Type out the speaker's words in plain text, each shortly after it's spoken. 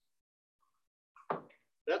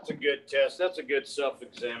That's a good test. That's a good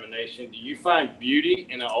self-examination. Do you find beauty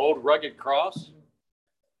in an old rugged cross?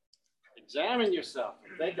 Examine yourself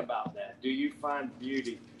and think about that. Do you find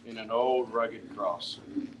beauty in an old rugged cross?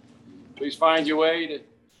 Please find your way to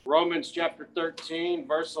Romans chapter 13,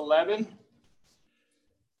 verse 11.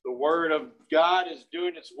 The word of God is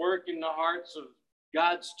doing its work in the hearts of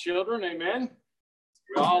God's children. Amen.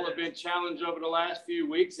 We all have been challenged over the last few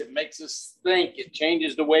weeks. It makes us think. It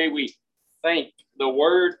changes the way we think. The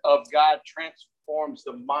word of God transforms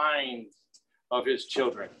the minds of his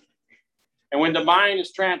children. And when the mind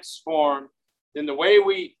is transformed, then the way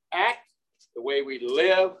we act, the way we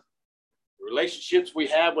live, the relationships we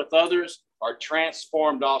have with others are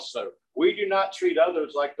transformed also. We do not treat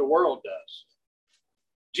others like the world does.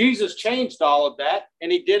 Jesus changed all of that,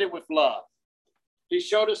 and he did it with love. He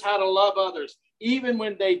showed us how to love others, even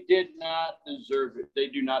when they did not deserve it. They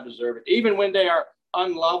do not deserve it. Even when they are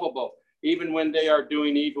unlovable, even when they are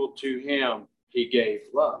doing evil to him, he gave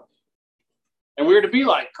love. And we're to be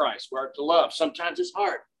like Christ. We're to love. Sometimes it's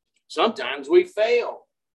hard. Sometimes we fail.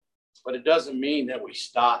 But it doesn't mean that we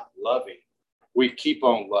stop loving. We keep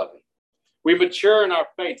on loving. We mature in our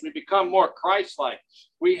faith. We become more Christ-like.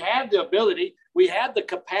 We have the ability. We have the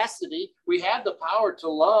capacity. We have the power to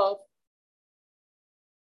love.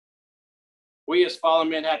 We as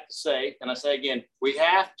fallen men have to say, and I say again, we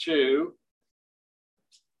have to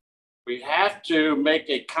make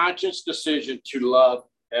a conscious decision to love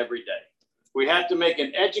every day. We have to make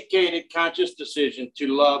an educated, conscious decision to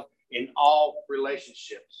love in all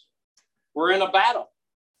relationships. We're in a battle,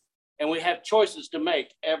 and we have choices to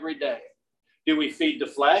make every day. Do we feed the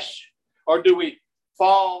flesh, or do we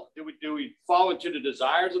fall into the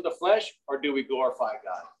desires of the flesh, or do we glorify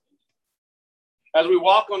God? As we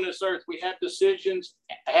walk on this earth, we have decision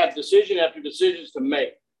after decisions to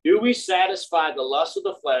make. Do we satisfy the lust of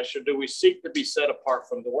the flesh, or do we seek to be set apart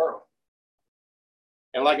from the world?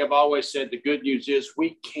 And like I've always said, the good news is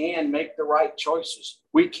we can make the right choices.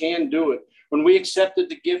 We can do it. When we accepted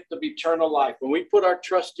the gift of eternal life, when we put our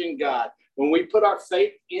trust in God, when we put our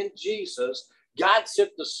faith in Jesus, God sent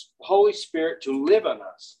the Holy Spirit to live in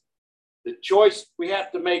us. The choice we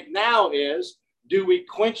have to make now is, do we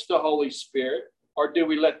quench the Holy Spirit, or do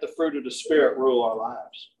we let the fruit of the Spirit rule our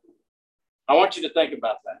lives? I want you to think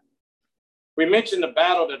about that. We mentioned the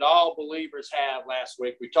battle that all believers have last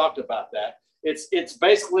week. We talked about that. It's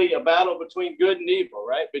basically a battle between good and evil,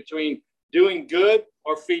 right? Between doing good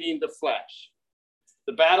or feeding the flesh.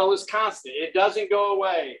 The battle is constant. It doesn't go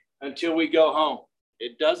away until we go home.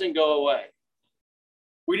 It doesn't go away.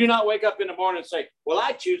 We do not wake up in the morning and say, well,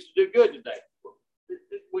 I choose to do good today.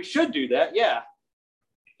 We should do that, yeah.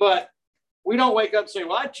 But we don't wake up and say,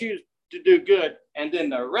 well, I choose to do good. And then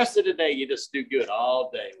the rest of the day, you just do good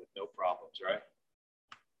all day with no problems, right?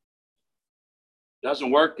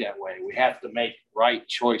 Doesn't work that way. We have to make right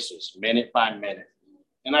choices minute by minute.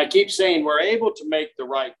 And I keep saying we're able to make the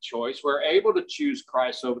right choice. We're able to choose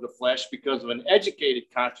Christ over the flesh because of an educated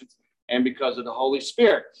conscience and because of the Holy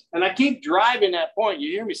Spirit. And I keep driving that point.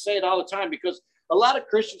 You hear me say it all the time because a lot of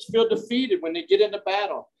Christians feel defeated when they get into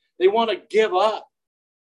battle. They want to give up.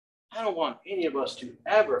 I don't want any of us to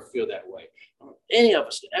ever feel that way. I don't want any of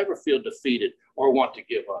us to ever feel defeated or want to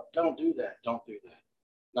give up. Don't do that. Don't do that.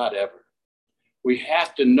 Not ever. We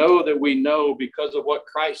have to know that we know because of what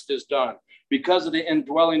Christ has done, because of the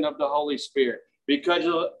indwelling of the Holy Spirit, because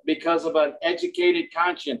of an educated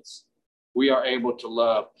conscience, we are able to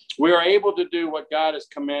love. We are able to do what God has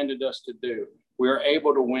commanded us to do. We are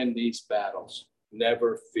able to win these battles.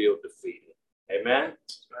 Never feel defeated. Amen?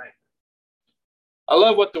 That's right. I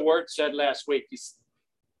love what the word said last week.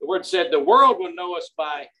 The word said, the world will know us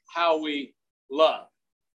by how we love.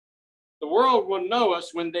 The world will know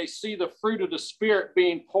us when they see the fruit of the Spirit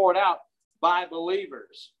being poured out by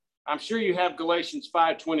believers. I'm sure you have Galatians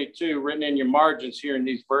 5:22 written in your margins here in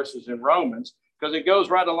these verses in Romans, because it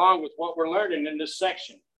goes right along with what we're learning in this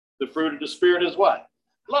section. The fruit of the Spirit is what?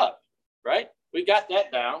 Love, right? We got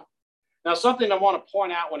that down. Now, something I want to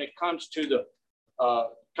point out when it comes to the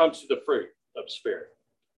fruit of the Spirit.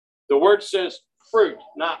 The word says fruit,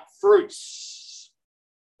 not fruits.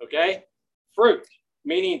 Okay? Fruit,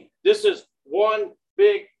 meaning this is one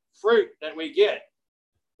big fruit that we get.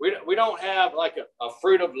 We don't have like a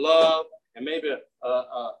fruit of love and maybe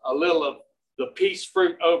a little of the peace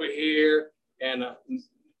fruit over here and,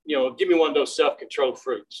 give me one of those self-control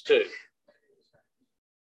fruits too.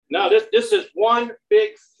 No, this is one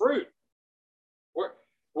big fruit.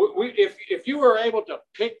 If you were able to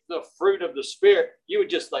pick the fruit of the Spirit, you would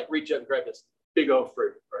just like reach up and grab this big old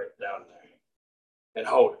fruit right down there and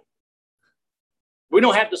hold it. We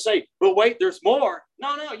don't have to say, but wait, there's more.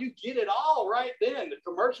 No, you get it all right then. The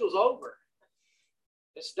commercial's over.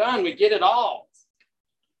 It's done. We get it all.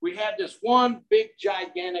 We have this one big,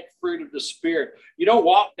 gigantic fruit of the Spirit. You don't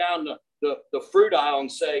walk down the fruit aisle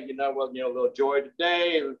and say, a little joy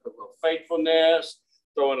today, a little faithfulness,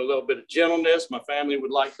 throw in a little bit of gentleness. My family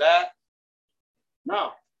would like that.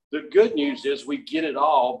 No, the good news is we get it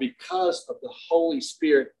all because of the Holy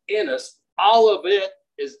Spirit in us. All of it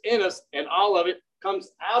is in us, and all of it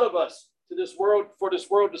comes out of us to this world, for this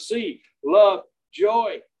world to see. Love,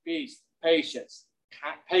 joy, peace, patience,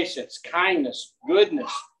 kindness,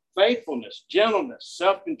 goodness, faithfulness, gentleness,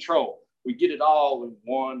 self-control. We get it all in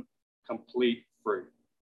one complete fruit.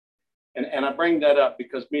 And I bring that up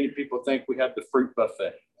because many people think we have the fruit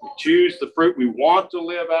buffet. We choose the fruit we want to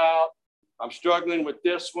live out. I'm struggling with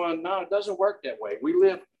this one. No, it doesn't work that way. We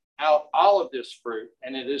live out all of this fruit,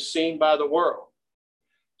 and it is seen by the world.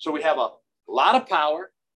 So we have a lot of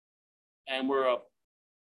power, and we're a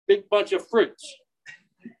big bunch of fruits.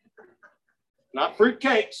 Not fruit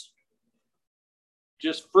cakes,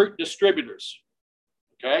 just fruit distributors.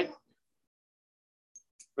 Okay?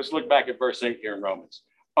 Let's look back at verse 8 here in Romans.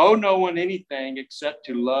 Owe no one anything except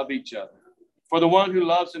to love each other. For the one who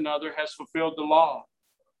loves another has fulfilled the law.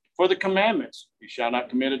 For the commandments, you shall not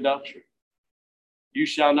commit adultery. You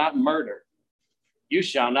shall not murder. You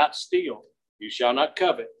shall not steal. You shall not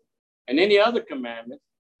covet. And any other commandment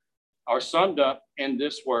are summed up in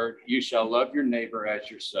this word, you shall love your neighbor as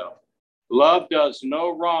yourself. Love does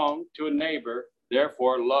no wrong to a neighbor.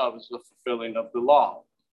 Therefore, love is the fulfilling of the law.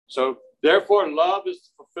 So, therefore, love is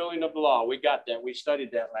the fulfilling of the law. We got that. We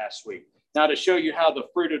studied that last week. Now, to show you how the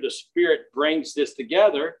fruit of the Spirit brings this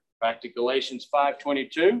together, back to Galatians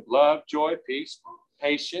 5:22, love, joy, peace,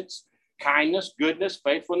 patience, kindness, goodness,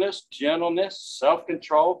 faithfulness, gentleness,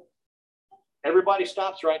 self-control. Everybody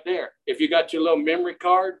stops right there. If you got your little memory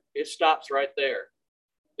card, it stops right there.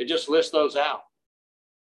 It just lists those out.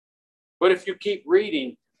 But if you keep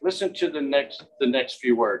reading, listen to the next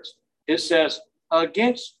few words. It says,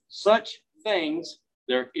 against such things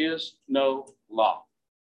there is no law.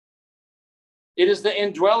 It is the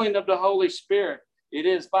indwelling of the Holy Spirit. It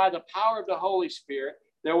is by the power of the Holy Spirit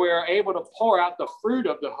that we are able to pour out the fruit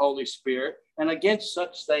of the Holy Spirit. And against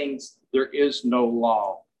such things, there is no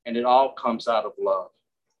law. And it all comes out of love.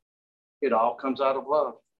 It all comes out of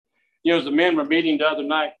love. As the men were meeting the other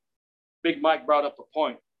night, Big Mike brought up a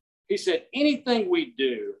point. He said, anything we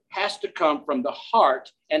do has to come from the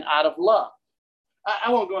heart and out of love. I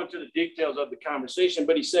won't go into the details of the conversation,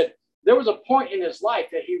 but he said there was a point in his life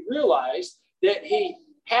that he realized that he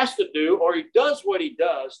has to do, or he does what he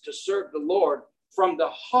does to serve the Lord from the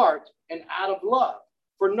heart and out of love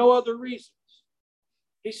for no other reasons.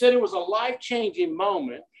 He said it was a life-changing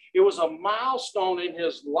moment. It was a milestone in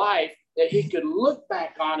his life that he could look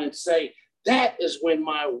back on and say, that is when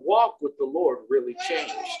my walk with the Lord really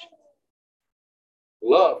changed.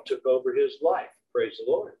 Love took over his life. Praise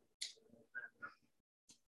the Lord.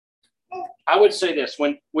 I would say this,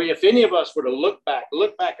 if any of us were to look back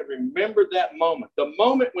and remember that moment, the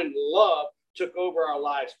moment when love took over our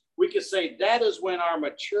lives, we could say that is when our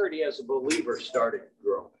maturity as a believer started to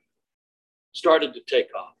grow, started to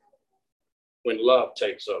take off, when love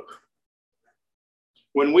takes over.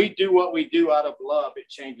 When we do what we do out of love, it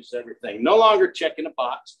changes everything. No longer checking a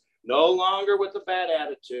box, no longer with a bad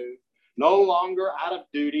attitude, no longer out of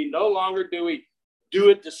duty, no longer do we do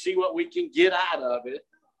it to see what we can get out of it.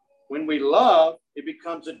 When we love, it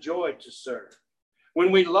becomes a joy to serve. When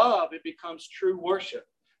we love, it becomes true worship.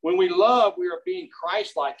 When we love, we are being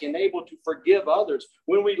Christ-like and able to forgive others.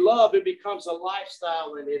 When we love, it becomes a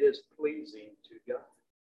lifestyle and it is pleasing to God.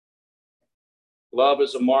 Love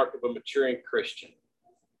is a mark of a maturing Christian.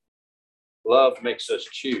 Love makes us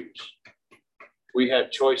choose. We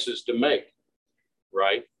have choices to make.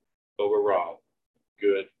 Right over wrong,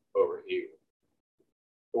 good over evil.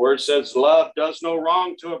 The word says love does no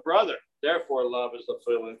wrong to a brother. Therefore, love is the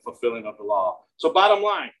fulfilling of the law. So bottom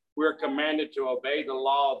line, we're commanded to obey the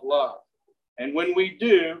law of love. And when we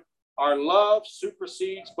do, our love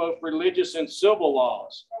supersedes both religious and civil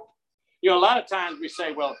laws. A lot of times we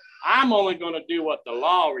say, well, I'm only going to do what the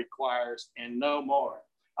law requires and no more.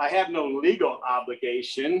 I have no legal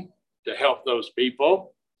obligation to help those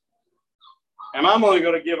people. And I'm only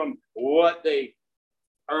going to give them what they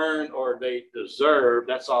earn or they deserve.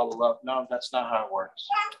 That's all the love. No, that's not how it works.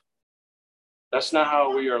 That's not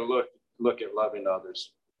how we are look at loving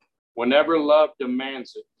others. Whenever love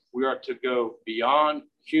demands it, we are to go beyond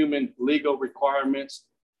human legal requirements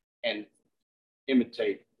and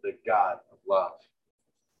imitate the God of love.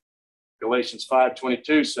 Galatians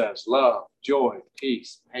 5:22 says, love, joy,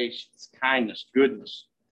 peace, patience, kindness, goodness,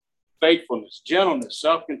 faithfulness, gentleness,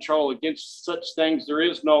 self-control. Against such things there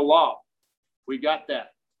is no law. We got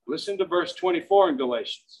that. Listen to verse 24 in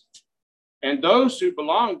Galatians. And those who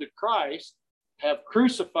belong to Christ have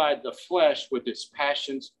crucified the flesh with its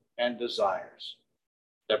passions and desires.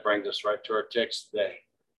 That brings us right to our text today.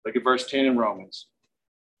 Look at verse 10 in Romans.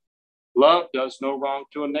 Love does no wrong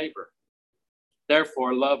to a neighbor.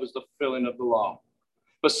 Therefore, love is the fulfilling of the law.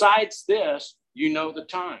 Besides this, you know the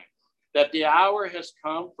time, that the hour has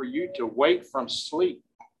come for you to wake from sleep.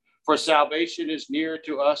 For salvation is nearer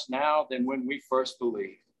to us now than when we first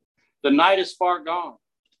believed. The night is far gone.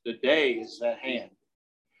 The day is at hand.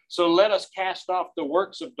 So let us cast off the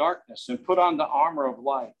works of darkness and put on the armor of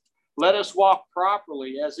light. Let us walk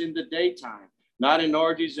properly as in the daytime, not in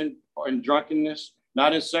orgies and drunkenness,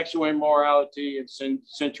 not in sexual immorality and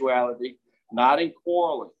sensuality, not in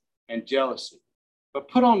quarreling and jealousy, but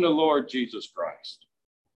put on the Lord Jesus Christ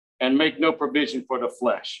and make no provision for the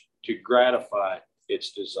flesh to gratify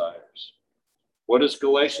its desires. What does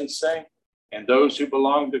Galatians say? And those who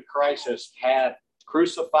belong to Christ have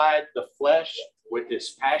crucified the flesh with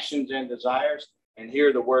its passions and desires. And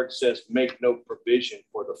here the word says, make no provision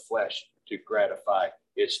for the flesh to gratify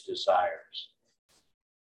its desires.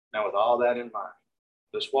 Now, with all that in mind,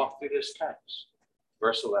 let's walk through this text.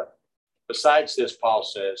 Verse 11. Besides this, Paul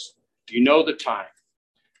says, you know the time.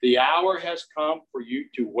 The hour has come for you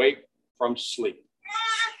to wake from sleep.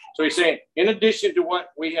 So he's saying, in addition to what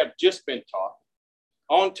we have just been taught,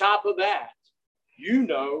 on top of that, you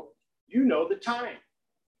know the time.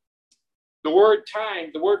 The word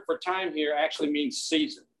for time here actually means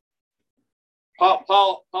season.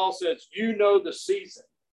 Paul says, you know the season.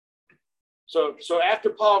 So after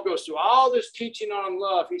Paul goes through all this teaching on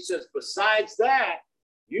love, he says, besides that,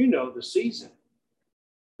 you know the season.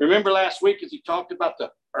 Remember last week as he talked about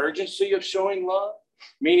the urgency of showing love,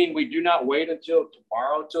 meaning we do not wait until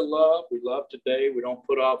tomorrow to love. We love today. We don't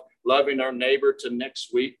put off loving our neighbor to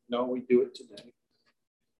next week. No, we do it today.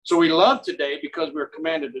 So we love today because we're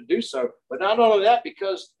commanded to do so. But not only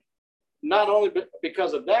because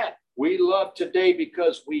of that, we love today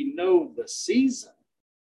because we know the season.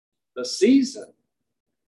 The season.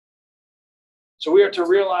 So we are to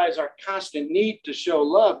realize our constant need to show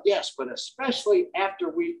love, yes, but especially after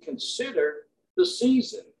we consider the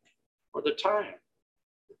season or the time.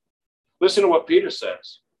 Listen to what Peter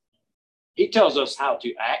says. He tells us how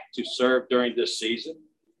to act to serve during this season.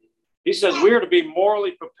 He says we are to be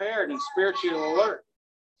morally prepared and spiritually alert.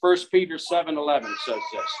 1 Peter 7:11 says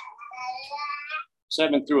this.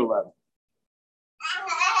 7 through 11.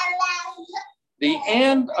 The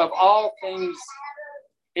end of all things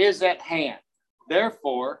is at hand.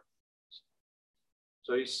 Therefore,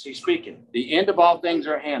 so he's speaking. The end of all things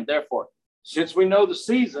are at hand. Therefore, since we know the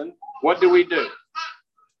season, what do?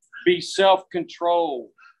 Be self-controlled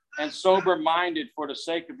and sober-minded for the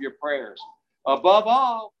sake of your prayers. Above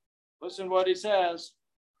all, listen what he says.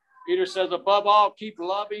 Peter says, above all, keep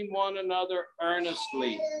loving one another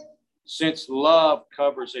earnestly, since love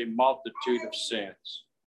covers a multitude of sins.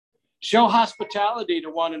 Show hospitality to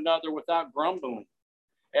one another without grumbling.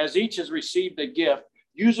 As each has received a gift,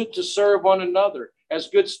 use it to serve one another as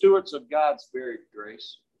good stewards of God's varied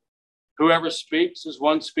grace. Whoever speaks as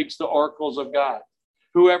one speaks the oracles of God.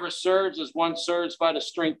 Whoever serves as one serves by the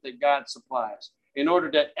strength that God supplies, in order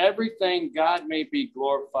that everything God may be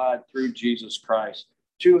glorified through Jesus Christ.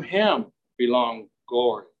 To him belong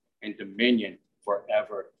glory and dominion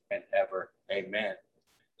forever and ever. Amen.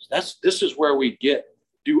 This is where we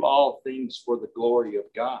do all things for the glory of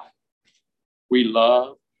God. We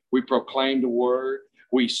love, we proclaim the word,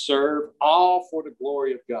 we serve, all for the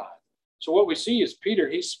glory of God. So what we see is Peter,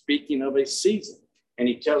 he's speaking of a season, and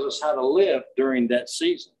he tells us how to live during that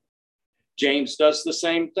season. James does the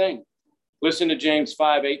same thing. Listen to James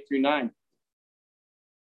 5:8 through 9.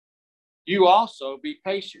 You also be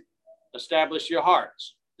patient. Establish your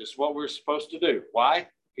hearts. This is what we're supposed to do. Why?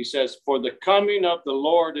 He says, for the coming of the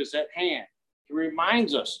Lord is at hand. He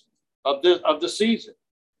reminds us of the season.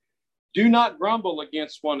 Do not grumble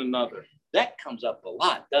against one another. That comes up a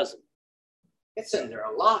lot, doesn't it? It's in there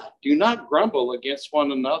a lot. Do not grumble against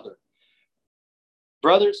one another.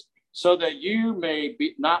 Brothers, so that you may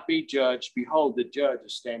not be judged, behold, the judge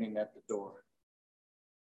is standing at the door.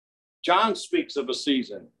 John speaks of a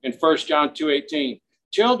season in 1 John 2:18.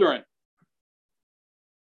 Children,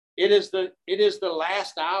 it is the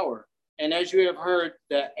last hour. And as you have heard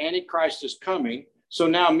that Antichrist is coming, so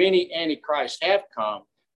now many Antichrists have come.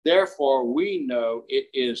 Therefore, we know it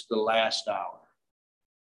is the last hour.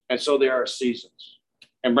 And so there are seasons.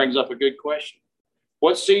 And brings up a good question.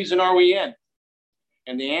 What season are we in?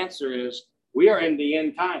 And the answer is, we are in the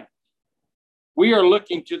end time. We are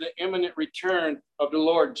looking to the imminent return of the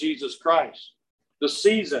Lord Jesus Christ. The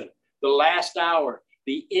season, the last hour,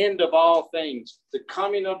 the end of all things, the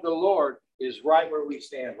coming of the Lord is right where we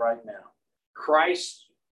stand right now. Christ's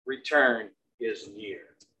return is near.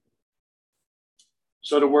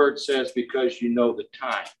 So the word says, because you know the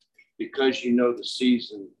time, because you know the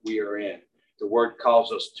season we are in. The word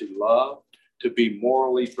calls us to love, to be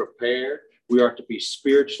morally prepared. We are to be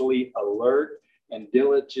spiritually alert and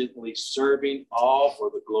diligently serving, all for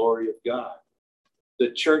the glory of God.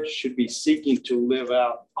 The church should be seeking to live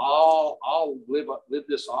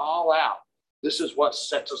this all out. This is what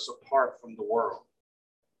sets us apart from the world.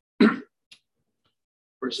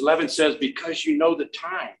 Verse 11 says, because you know the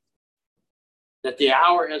time, that the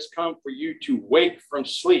hour has come for you to wake from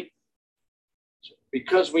sleep.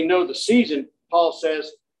 Because we know the season, Paul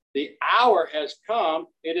says, the hour has come.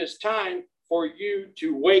 It is time for you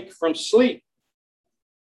to wake from sleep.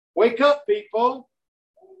 Wake up, people.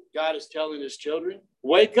 God is telling his children,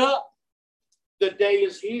 wake up. The day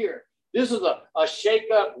is here. This is a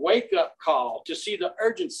shake up, wake up call to see the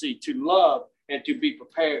urgency to love and to be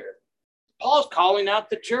prepared. Paul's calling out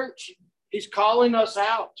the church. He's calling us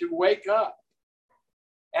out to wake up.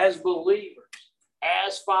 As believers,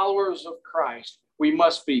 as followers of Christ, we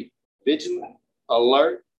must be vigilant,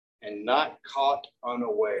 alert, and not caught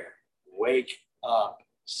unaware. Wake up.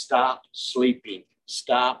 Stop sleeping.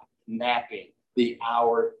 Stop napping. The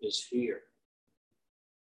hour is here.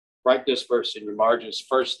 Write this verse in your margins.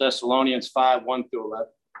 1 Thessalonians 5, 1 through 11.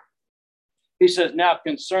 He says, now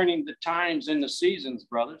concerning the times and the seasons,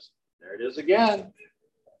 brothers, there it is again.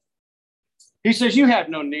 He says, you have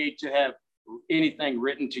no need to have anything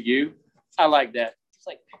written to you. I like that. It's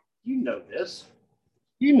like, you know this.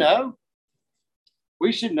 You know.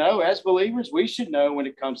 We should know as believers. We should know when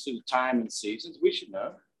it comes to the time and seasons. We should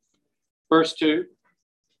know. Verse 2.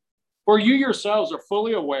 For you yourselves are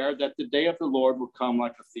fully aware that the day of the Lord will come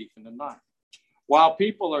like a thief in the night. While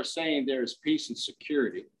people are saying there is peace and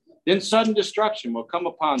security, then sudden destruction will come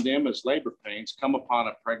upon them as labor pains come upon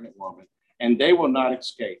a pregnant woman, and they will not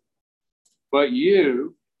escape. But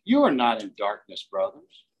you are not in darkness,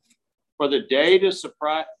 brothers, for that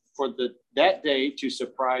day to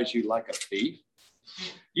surprise you like a thief.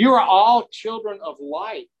 You are all children of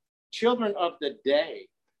light, children of the day.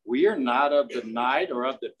 We are not of the night or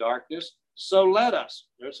of the darkness. So let us,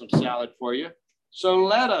 there's some salad for you. So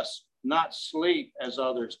let us not sleep as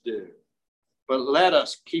others do, but let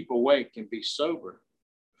us keep awake and be sober.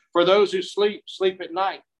 For those who sleep, sleep at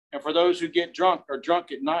night. And for those who get drunk, are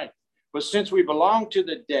drunk at night. But since we belong to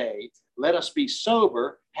the day, let us be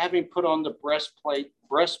sober, having put on the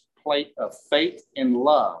breastplate of faith and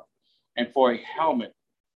love, and for a helmet,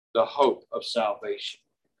 the hope of salvation.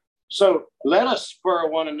 So let us spur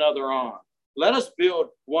one another on. Let us build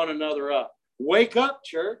one another up. Wake up,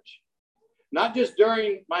 church. Not just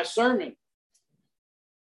during my sermon.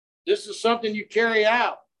 This is something you carry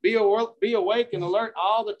out. Be awake and alert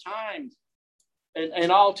all the time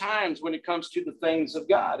and all times when it comes to the things of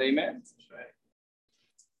God. Amen.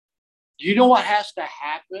 Do you know what has to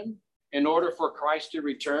happen in order for Christ to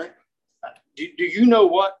return? Do you know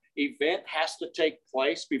what event has to take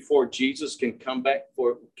place before Jesus can come back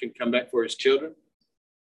for his children?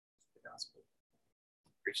 The gospel.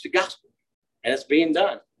 Preach the gospel. And it's being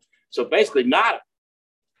done. So basically,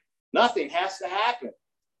 nothing has to happen.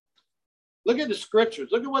 Look at the scriptures.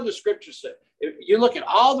 Look at what the scriptures say. If you look at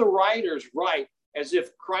all the writers write as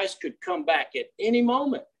if Christ could come back at any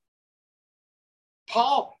moment.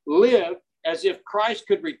 Paul lived as if Christ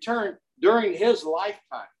could return during his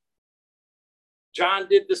lifetime. John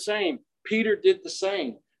did the same. Peter did the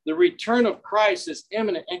same. The return of Christ is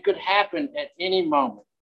imminent and could happen at any moment.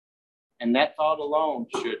 And that thought alone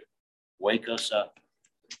should wake us up.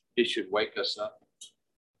 It should wake us up.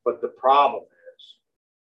 But the problem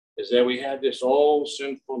is that we have this old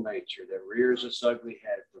sinful nature that rears its ugly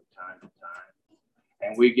head from time to time.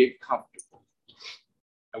 And we get comfortable.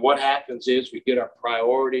 And what happens is we get our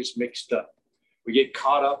priorities mixed up. We get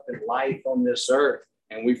caught up in life on this earth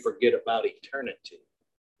and we forget about eternity.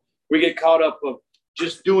 We get caught up of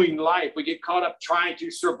just doing life. We get caught up trying to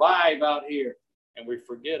survive out here and we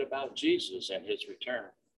forget about Jesus and his return.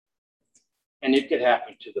 And it could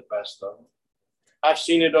happen to the best of them. I've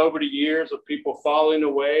seen it over the years of people falling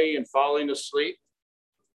away and falling asleep.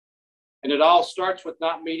 And it all starts with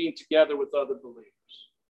not meeting together with other believers.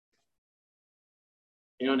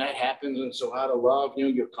 And that happens. And so out of love,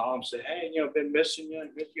 you'll call and say, hey, been missing you.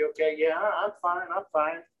 You okay? Yeah, I'm fine.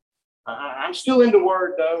 I'm still in the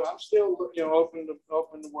word, though. I'm still, open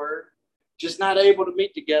the word. Just not able to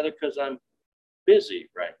meet together because I'm busy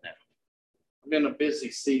right now. I'm in a busy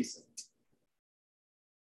season.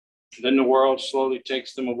 Then the world slowly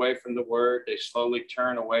takes them away from the word. They slowly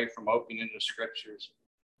turn away from opening the scriptures,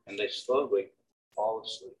 and they slowly fall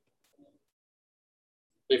asleep.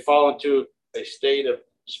 They fall into a state of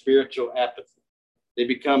spiritual apathy. They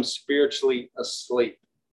become spiritually asleep.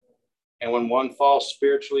 And when one falls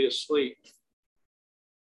spiritually asleep,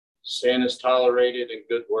 sin is tolerated and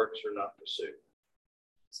good works are not pursued.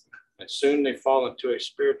 And soon they fall into a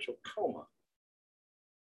spiritual coma.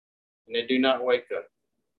 And they do not wake up.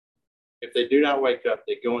 If they do not wake up,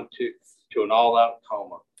 they go into an all-out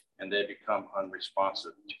coma, and they become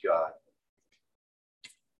unresponsive to God.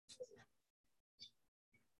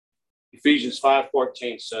 Ephesians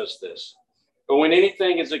 5:14 says this, but when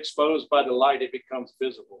anything is exposed by the light, it becomes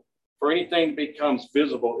visible. For anything becomes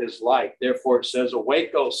visible is light. Therefore it says,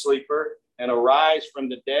 awake, O sleeper, and arise from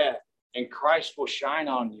the dead, and Christ will shine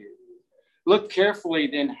on you. Look carefully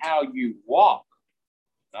then how you walk,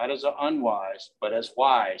 not as unwise, but as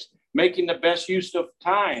wise, making the best use of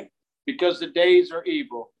time, because the days are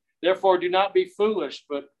evil. Therefore do not be foolish,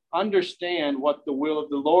 but understand what the will of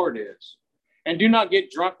the Lord is. And do not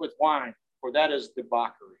get drunk with wine, for that is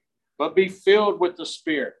debauchery, but be filled with the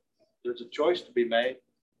Spirit. There's a choice to be made.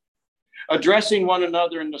 Addressing one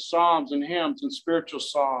another in the psalms and hymns and spiritual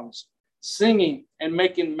songs, singing and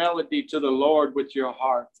making melody to the Lord with your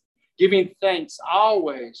heart, giving thanks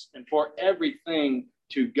always and for everything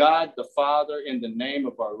to God the Father in the name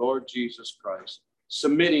of our Lord Jesus Christ,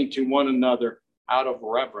 submitting to one another out of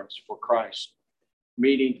reverence for Christ,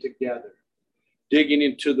 meeting together, digging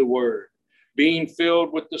into the Word, being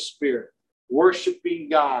filled with the Spirit, worshiping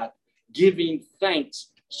God, giving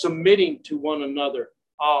thanks, submitting to one another,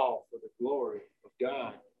 all for the glory of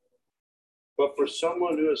God. But for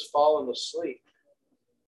someone who has fallen asleep,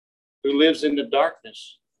 who lives in the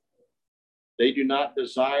darkness, they do not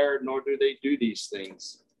desire nor do they do these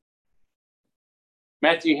things.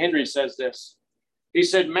 Matthew Henry says this. He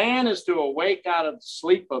said, man is to awake out of the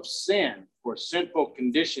sleep of sin, for sinful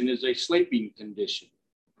condition is a sleeping condition.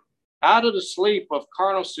 Out of the sleep of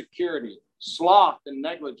carnal security, sloth and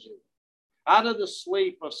negligence, out of the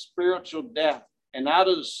sleep of spiritual death, and out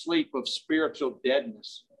of the sleep of spiritual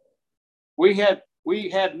deadness. We have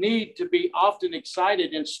need to be often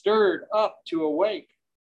excited and stirred up to awake.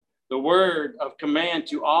 The word of command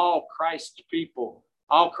to all Christ's people,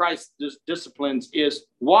 all Christ's disciplines is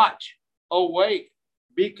watch, awake,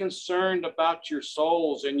 be concerned about your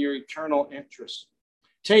souls and your eternal interests.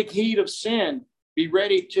 Take heed of sin, be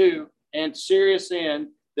ready to and serious in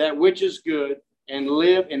that which is good, and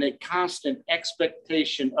live in a constant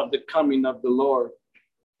expectation of the coming of the Lord.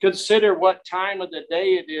 Consider what time of the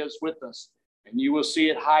day it is with us, and you will see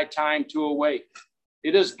it high time to awake.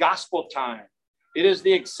 It is gospel time. It is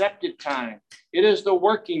the accepted time. It is the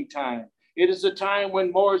working time. It is the time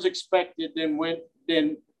when more is expected than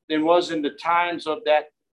was in the times of that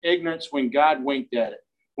ignorance when God winked at it,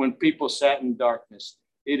 when people sat in darkness.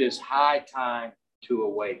 It is high time to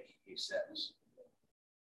awake, he says.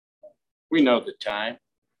 We know the time.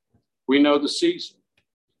 We know the season.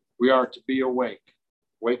 We are to be awake.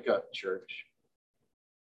 Wake up, church.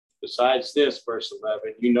 Besides this, verse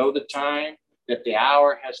 11, you know the time, that the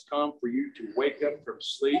hour has come for you to wake up from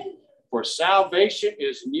sleep, for salvation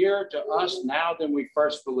is nearer to us now than we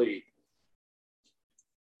first believed.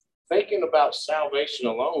 Thinking about salvation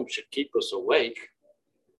alone should keep us awake.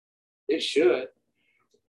 It should.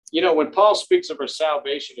 You know, when Paul speaks of our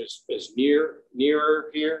salvation as nearer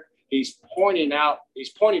here, he's pointing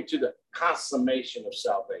to the consummation of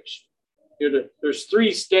salvation. There's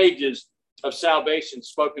three stages of salvation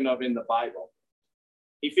spoken of in the Bible.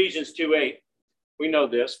 Ephesians 2:8, we know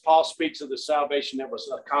this. Paul speaks of the salvation that was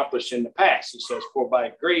accomplished in the past. He says, for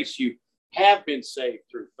by grace you have been saved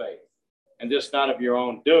through faith. And this not of your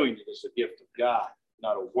own doing, it is a gift of God,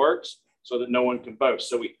 not of works, so that no one can boast.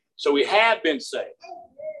 So we have been saved.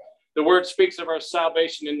 The word speaks of our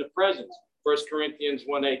salvation in the present. 1 Corinthians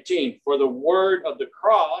 1:18, for the word of the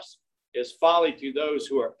cross is folly to those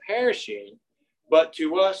who are perishing, but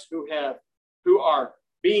to us who are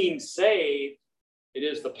being saved, it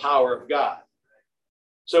is the power of God.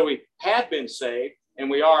 So we have been saved and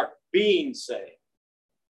we are being saved.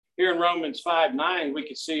 Here in Romans 5:9, we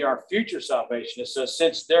can see our future salvation. It says,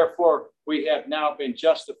 since therefore we have now been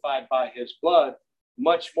justified by his blood,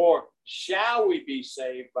 much more shall we be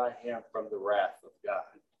saved by him from the wrath of God.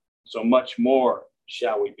 So much more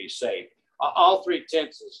shall we be saved. All three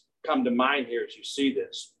tenses come to mind here as you see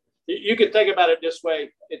this. You can think about it this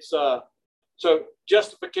way. It's so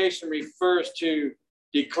justification refers to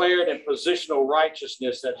declared and positional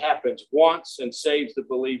righteousness that happens once and saves the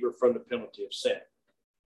believer from the penalty of sin.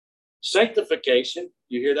 Sanctification,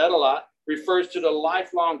 you hear that a lot, refers to the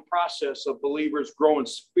lifelong process of believers growing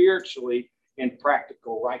spiritually in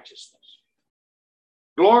practical righteousness.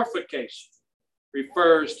 Glorification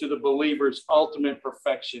refers to the believer's ultimate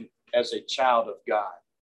perfection as a child of God.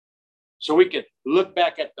 So we can look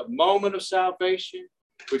back at the moment of salvation.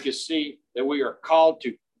 We can see that we are called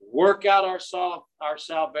to work out our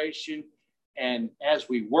salvation. And as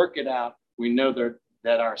we work it out, we know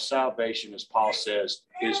that our salvation, as Paul says,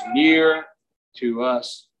 is nearer to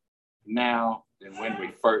us now than when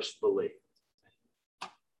we first believed.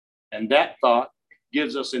 And that thought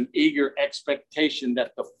gives us an eager expectation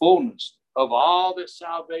that the fullness of all that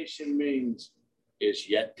salvation means is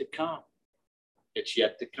yet to come. It's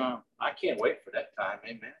yet to come. I can't wait for that time.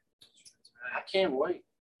 Amen. I can't wait.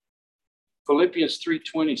 Philippians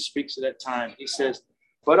 3:20 speaks of that time. He says,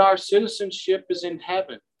 but our citizenship is in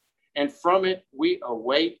heaven, and from it we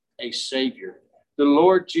await a Savior, the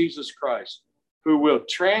Lord Jesus Christ, who will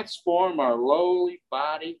transform our lowly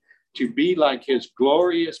body to be like his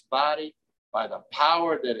glorious body by the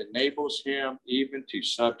power that enables him even to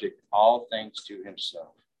subject all things to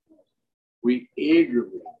himself. We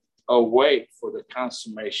eagerly await for the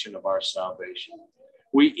consummation of our salvation.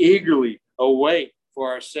 We eagerly await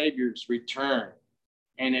for our Savior's return.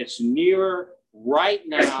 And it's nearer right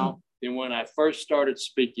now than when I first started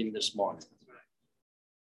speaking this morning.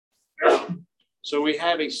 So we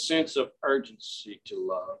have a sense of urgency to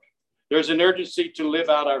love. There's an urgency to live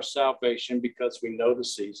out our salvation because we know the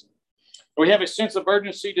season. We have a sense of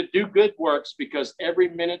urgency to do good works because every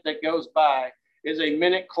minute that goes by is a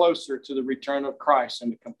minute closer to the return of Christ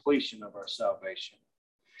and the completion of our salvation.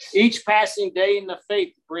 Each passing day in the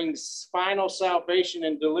faith brings final salvation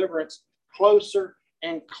and deliverance closer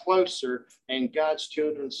and closer. And God's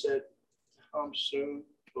children said, come soon,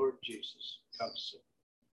 Lord Jesus, come soon.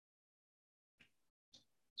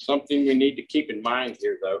 Something we need to keep in mind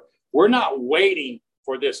here, though. We're not waiting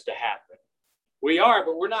for this to happen. We are,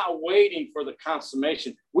 but we're not waiting for the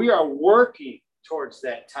consummation. We are working towards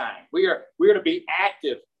that time. We are to be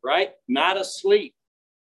active, right? Not asleep,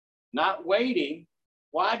 not waiting.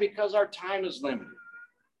 Why? Because our time is limited.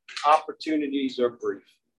 Opportunities are brief.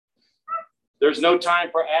 There's no time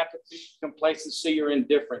for apathy, complacency, or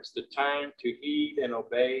indifference. The time to heed and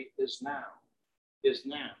obey is now. Is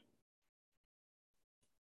now.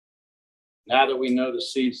 Now that we know the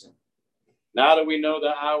season, now that we know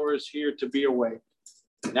the hour is here to be awake,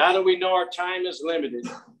 now that we know our time is limited,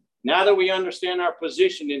 now that we understand our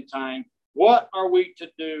position in time, what are we to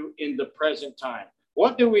do in the present time?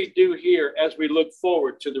 What do we do here as we look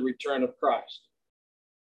forward to the return of Christ?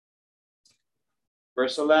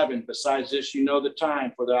 Verse 11, besides this, you know the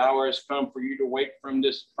time, for the hour has come for you to wake from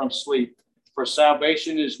sleep. For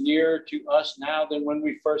salvation is nearer to us now than when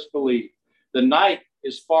we first believed. The night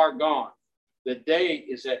is far gone. The day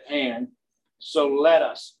is at hand. So let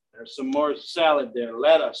us, there's some more salad there.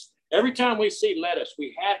 Let us. Every time we see let us,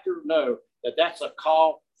 we have to know that that's a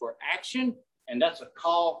call for action and that's a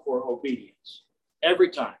call for obedience.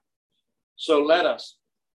 Every time. So let us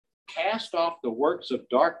cast off the works of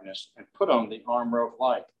darkness and put on the armor of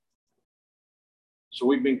light. So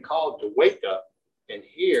we've been called to wake up, and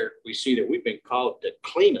here we see that we've been called to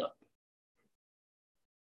clean up.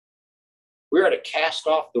 We are to cast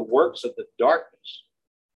off the works of the darkness.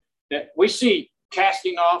 Now, we see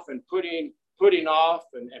casting off and putting off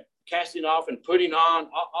and casting off and putting on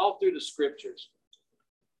all through the scriptures.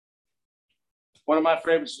 One of my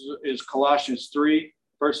favorites is Colossians 3,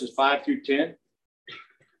 verses 5 through 10.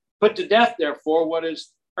 Put to death, therefore, what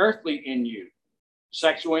is earthly in you: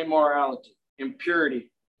 sexual immorality,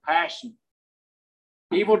 impurity, passion,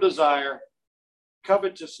 evil desire,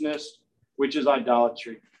 covetousness, which is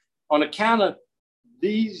idolatry. On account of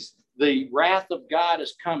these, the wrath of God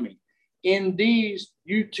is coming. In these,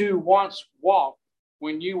 you too once walked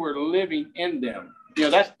when you were living in them. You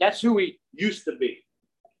know, that's who we used to be.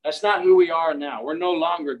 That's not who we are now. We're no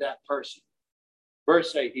longer that person.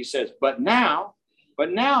 Verse 8, he says, but now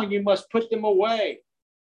you must put them away.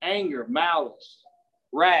 Anger, malice,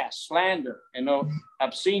 wrath, slander, and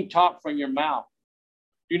obscene talk from your mouth.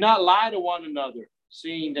 Do not lie to one another,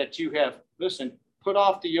 seeing that you have, put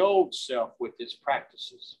off the old self with its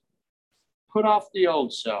practices. Put off the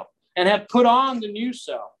old self and have put on the new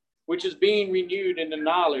self, which is being renewed in the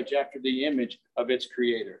knowledge after the image of its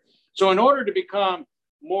creator. So in order to become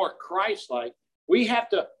more Christ-like, we have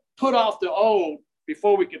to put off the old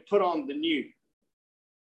before we can put on the new.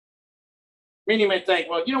 Many may think,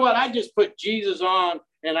 well, you know what? I just put Jesus on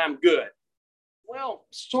and I'm good. Well,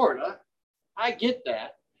 sort of. I get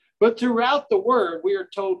that. But throughout the word, we are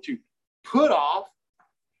told to put off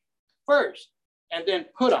first and then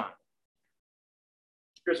put on.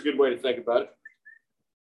 Here's a good way to think about it.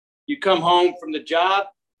 You come home from the job,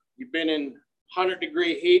 you've been in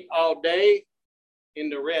 100-degree heat all day, in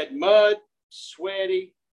the red mud,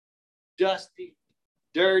 sweaty, dusty,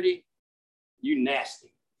 dirty, you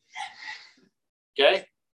nasty. Okay?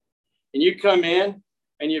 And you come in,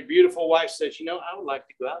 and your beautiful wife says, you know, I would like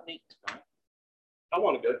to go out and eat tonight. I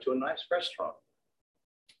want to go to a nice restaurant.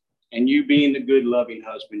 And you being the good, loving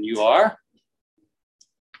husband you are,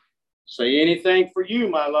 say anything for you,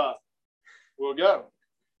 my love. We'll go.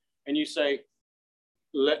 And you say,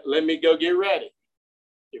 let me go get ready.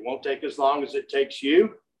 It won't take as long as it takes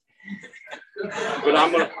you, but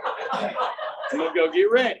I'm gonna go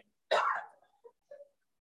get ready.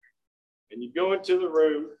 And you go into the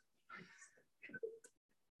room.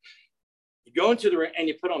 You go into the room and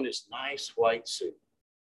you put on this nice white suit,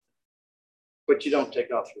 but you don't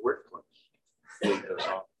take off your work clothes. It goes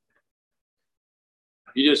on.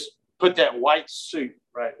 You just put that white suit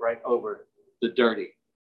right over the dirty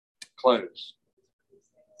clothes.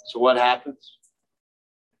 So what happens?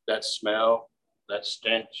 That smell, that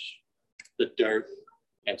stench, the dirt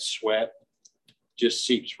and sweat just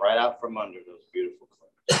seeps right out from under those beautiful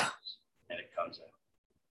clothes, and it comes out.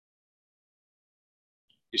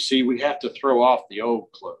 You see, we have to throw off the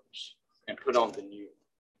old clothes and put on the new.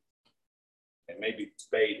 And maybe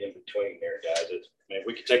bathe in between there, guys. Maybe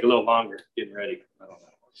we could take a little longer getting ready. I don't know.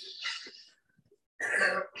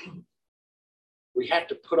 We have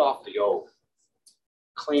to put off the old,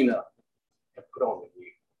 clean up, and put on the new.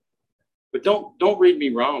 But don't read me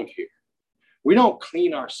wrong here. We don't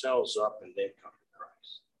clean ourselves up and then come to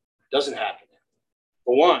Christ. It doesn't happen.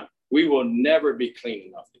 For one, we will never be clean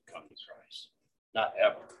enough to come to Christ. Not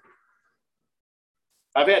ever.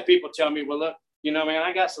 I've had people tell me, well, look, you know, man,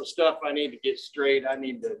 I got some stuff I need to get straight. I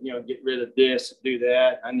need to, you know, get rid of this and do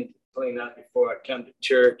that. I need to clean up before I come to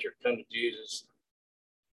church or come to Jesus.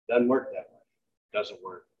 Doesn't work that way. Doesn't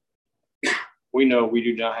work. We know we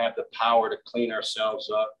do not have the power to clean ourselves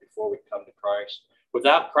up before we come to Christ.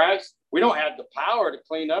 Without Christ, we don't have the power to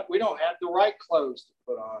clean up. We don't have the right clothes to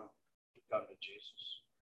put on to come to Jesus.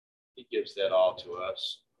 He gives that all to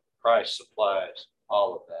us. Christ supplies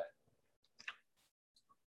all of that.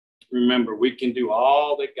 Remember, we can do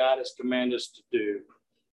all that God has commanded us to do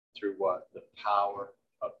through what? The power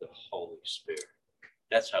of the Holy Spirit.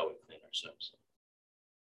 That's how we clean ourselves up.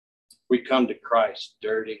 We come to Christ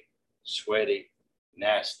dirty, sweaty,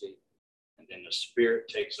 nasty, and then the Spirit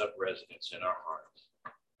takes up residence in our hearts.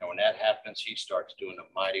 And when that happens, he starts doing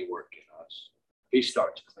a mighty work in us. He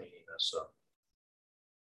starts cleaning us up.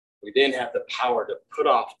 We then have the power to put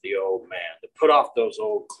off the old man, to put off those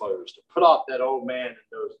old clothes, to put off that old man and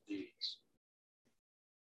those deeds,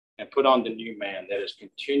 and put on the new man that is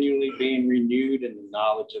continually being renewed in the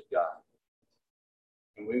knowledge of God.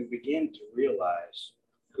 And we begin to realize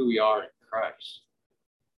who we are in Christ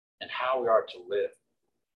and how we are to live.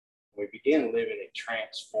 We begin living a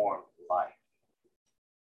transformed life.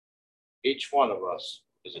 Each one of us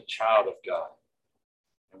is a child of God,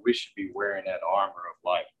 and we should be wearing that armor of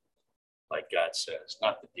light, like God says,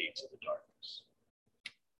 not the deeds of the darkness.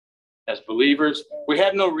 As believers, we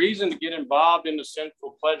have no reason to get involved in the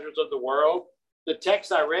sinful pleasures of the world. The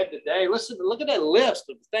text I read today, listen, look at that list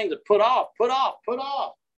of things to put off.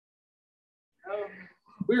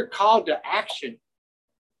 We're called to action.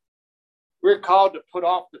 We're called to put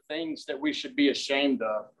off the things that we should be ashamed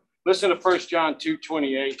of. Listen to 1 John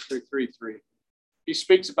 2:28 through 3:3. He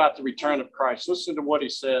speaks about the return of Christ. Listen to what he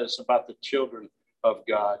says about the children of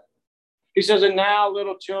God. He says, and now,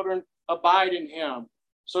 little children, abide in him,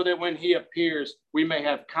 so that when he appears, we may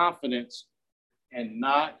have confidence and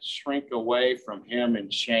not shrink away from him in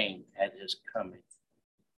shame at his coming.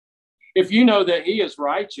 If you know that he is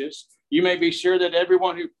righteous, you may be sure that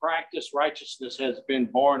everyone who practices righteousness has been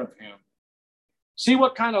born of him. See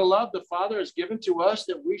what kind of love the Father has given to us,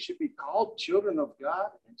 that we should be called children of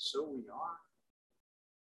God, and so we are.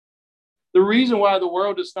 The reason why the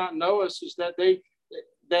world does not know us is that it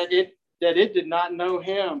did not know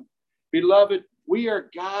him. Beloved, we are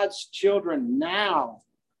God's children now,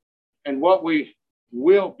 and what we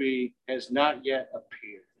will be has not yet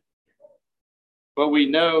appeared. But we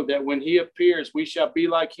know that when he appears, we shall be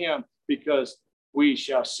like him, because we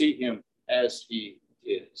shall see him as he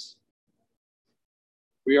is.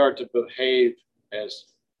 We are to behave as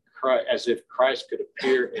if Christ could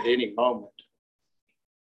appear at any moment.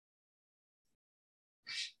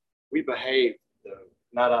 We behave, though,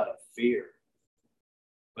 not out of fear,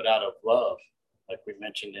 but out of love, like we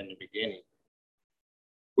mentioned in the beginning.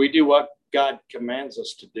 We do what God commands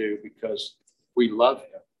us to do because we love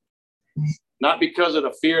him. Not because of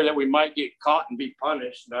the fear that we might get caught and be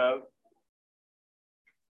punished. No.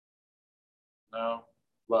 No.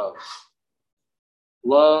 Love.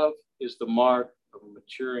 Love is the mark of a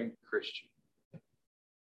maturing Christian.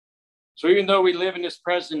 So even though we live in this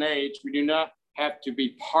present age, we do not have to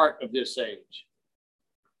be part of this age.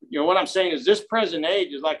 You know, what I'm saying is this present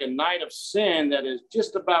age is like a night of sin that has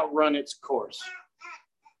just about run its course.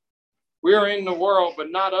 We are in the world,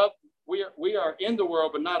 but not of, we are in the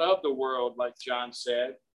world, but not of the world, like John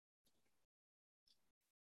said.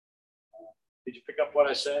 Did you pick up what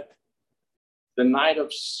I said? The night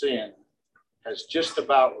of sin has just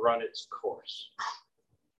about run its course.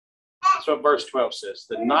 That's what verse 12 says.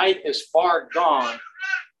 The night is far gone.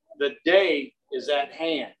 The day is at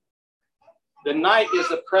hand. The night is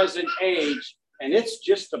the present age, and it's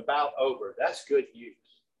just about over. That's good news.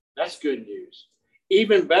 That's good news.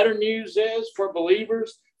 Even better news is for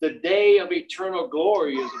believers, the day of eternal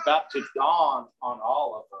glory is about to dawn on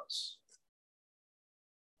all of us.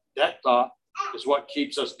 That thought is what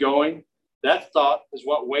keeps us going. That thought is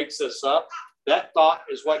what wakes us up. That thought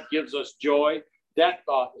is what gives us joy. That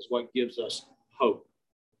thought is what gives us hope.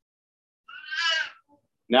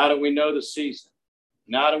 Now that we know the season,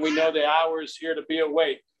 now that we know the hour is here to be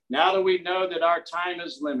awake, now that we know that our time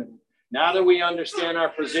is limited, now that we understand our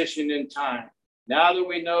position in time, now that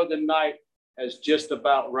we know the night has just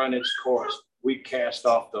about run its course, we cast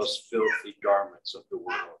off those filthy garments of the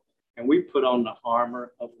world and we put on the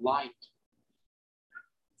armor of light.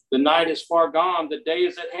 The night is far gone, the day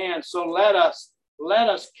is at hand, so let us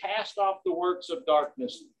cast off the works of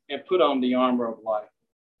darkness and put on the armor of light.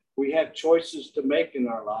 We have choices to make in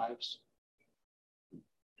our lives.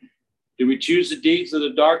 Do we choose the deeds of the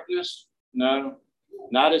darkness? No,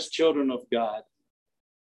 not as children of God.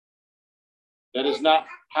 That is not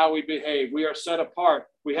how we behave. We are set apart.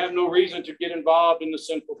 We have no reason to get involved in the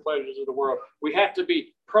sinful pleasures of the world. We have to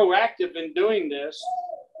be proactive in doing this.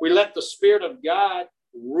 We let the Spirit of God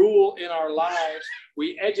rule in our lives.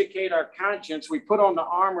 We educate our conscience. We put on the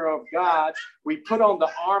armor of God. We put on the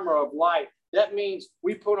armor of light. That means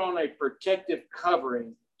we put on a protective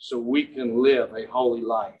covering so we can live a holy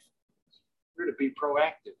life. We're to be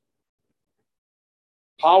proactive.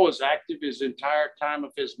 Paul was active his entire time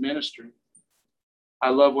of his ministry. I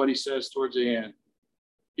love what he says towards the end.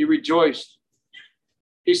 He rejoiced.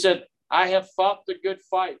 He said, I have fought the good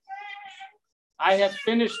fight. I have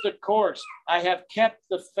finished the course. I have kept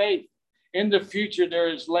the faith. In the future, there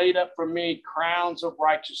is laid up for me crowns of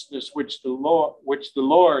righteousness, which the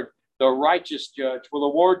Lord, the righteous judge, will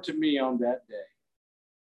award to me on that day.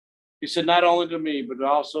 He said, not only to me, but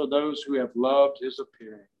also those who have loved his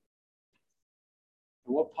appearing.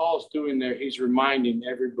 And what Paul's doing there, he's reminding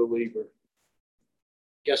every believer,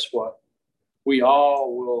 guess what? We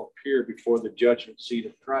all will appear before the judgment seat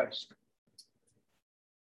of Christ.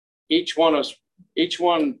 Each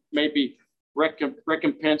one may be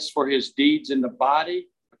recompensed for his deeds in the body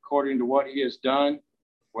according to what he has done,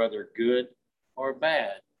 whether good or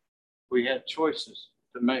bad. We have choices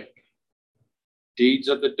to make. Deeds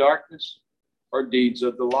of the darkness or deeds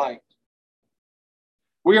of the light.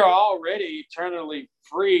 We are already eternally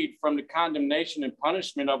freed from the condemnation and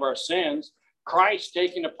punishment of our sins. Christ,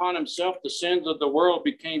 taking upon himself the sins of the world,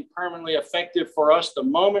 became permanently effective for us the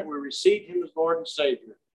moment we received him as Lord and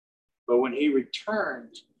Savior. But when he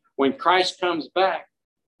returns, when Christ comes back,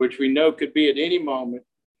 which we know could be at any moment,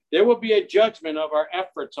 there will be a judgment of our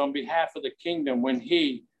efforts on behalf of the kingdom when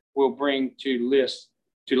he will bring to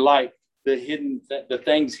light the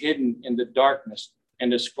things hidden in the darkness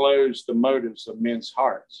and disclose the motives of men's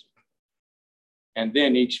hearts. And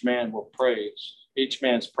then each man's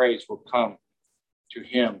praise will come to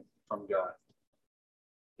him from God.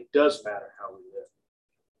 It does matter how we live.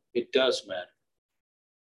 It does matter.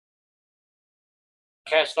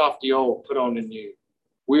 Cast off the old, put on the new.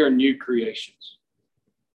 We are new creations.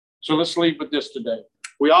 So let's leave with this today.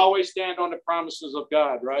 We always stand on the promises of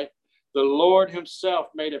God, right? The Lord himself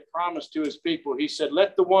made a promise to his people. He said,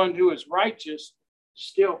 let the one who is righteous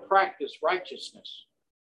still practice righteousness.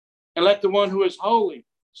 And let the one who is holy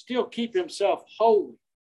still keep himself holy.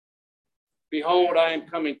 Behold, I am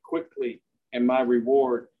coming quickly, and my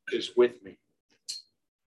reward is with me.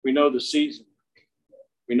 We know the season.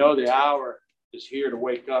 We know the hour is here to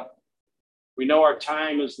wake up. We know our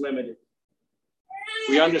time is limited.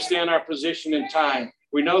 We understand our position in time.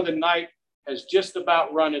 We know the night has just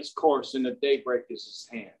about run its course and the daybreak is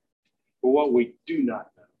at hand. But what we do not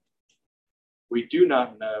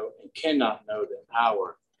know and cannot know the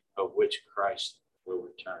hour of which Christ will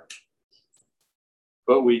return.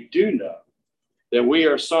 But we do know that we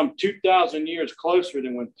are some 2,000 years closer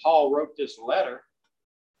than when Paul wrote this letter.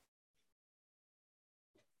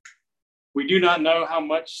 We do not know how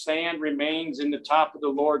much sand remains in the top of the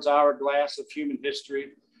Lord's hourglass of human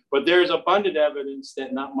history, but there is abundant evidence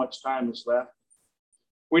that not much time is left.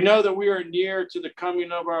 We know that we are nearer to the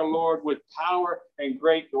coming of our Lord with power and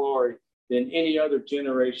great glory than any other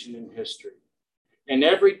generation in history. And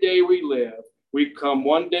every day we live, we come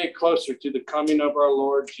one day closer to the coming of our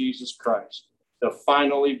Lord Jesus Christ, the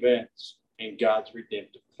final events in God's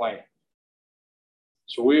redemptive plan.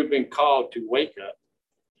 So we have been called to wake up.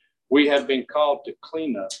 We have been called to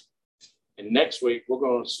clean up. And next week, we're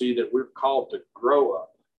going to see that we're called to grow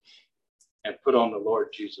up and put on the Lord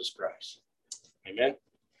Jesus Christ. Amen.